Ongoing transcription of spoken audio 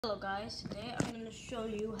Hello guys, today I'm going to show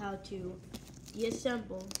you how to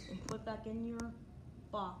disassemble and put back in your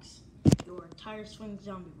box your tire swing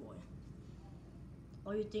zombie boy.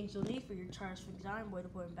 All your things you'll need for your tire swing zombie boy to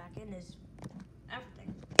put him back in is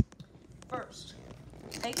everything. First,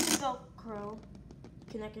 take the Velcro,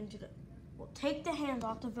 connect into take the hand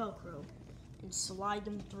off the Velcro and slide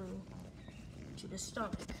them through to the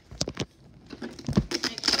stomach. Make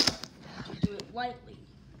sure to do it lightly,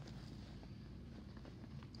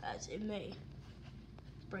 as it may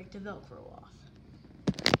break the Velcro off.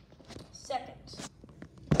 Second,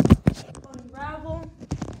 unravel,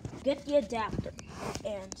 get the adapter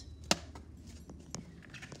and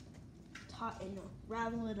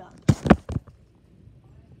ravel it up.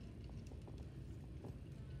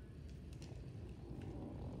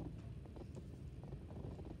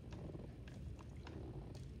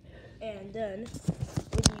 And then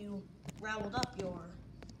when you raveled up your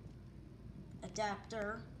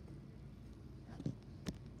adapter,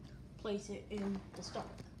 place it in the stomach.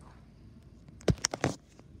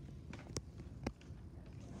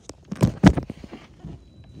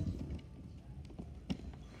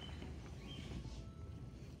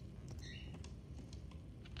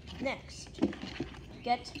 Next,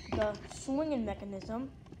 get the swinging mechanism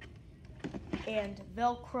and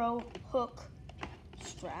Velcro hook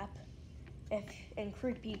strap and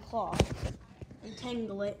creepy cloth and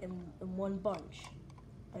tangle it in one bunch.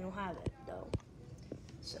 I don't have it though.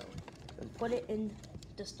 So put it in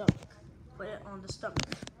the stomach. Put it on the stomach.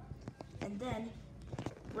 And then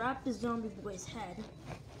wrap the zombie boy's head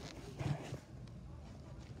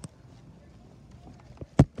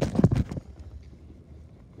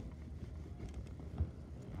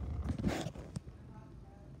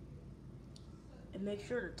and make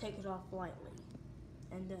sure to take it off lightly.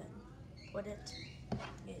 And then put it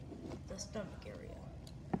in the stomach area.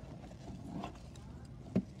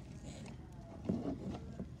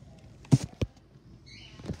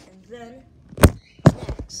 And then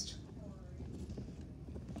next,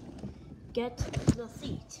 get the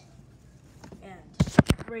feet and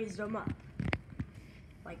raise them up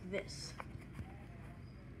like this.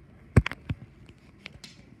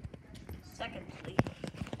 Secondly,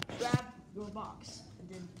 grab your box. And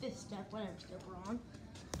then fifth step, whatever step we're on,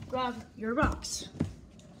 grab your box.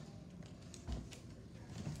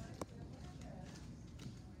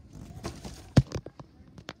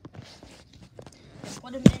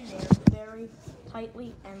 Put them in there very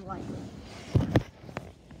tightly and lightly.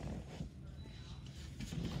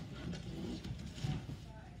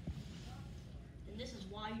 And this is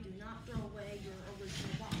why you do not throw away your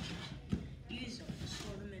original boxes. Use them to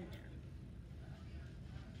store them in there.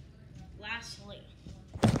 Lastly,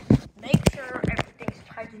 make sure everything's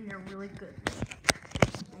tight in there really good.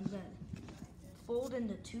 And then fold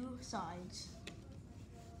into two sides.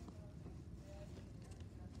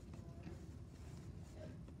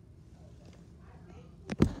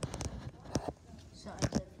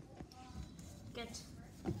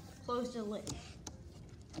 Close the lid.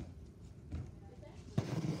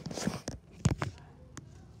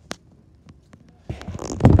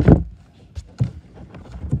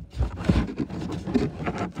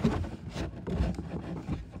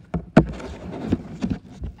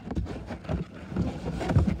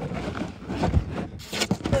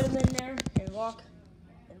 Put them in there and lock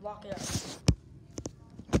it up.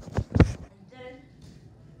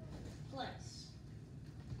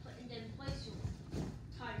 And then place your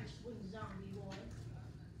tire swing zombie boy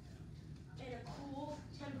in a cool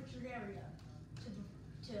temperatured area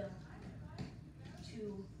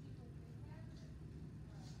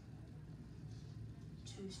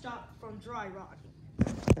to stop from dry rotting.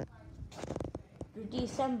 Your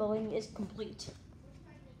deassembling is complete.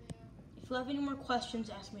 If you have any more questions,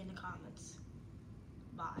 ask me in the comments.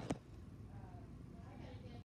 Bye.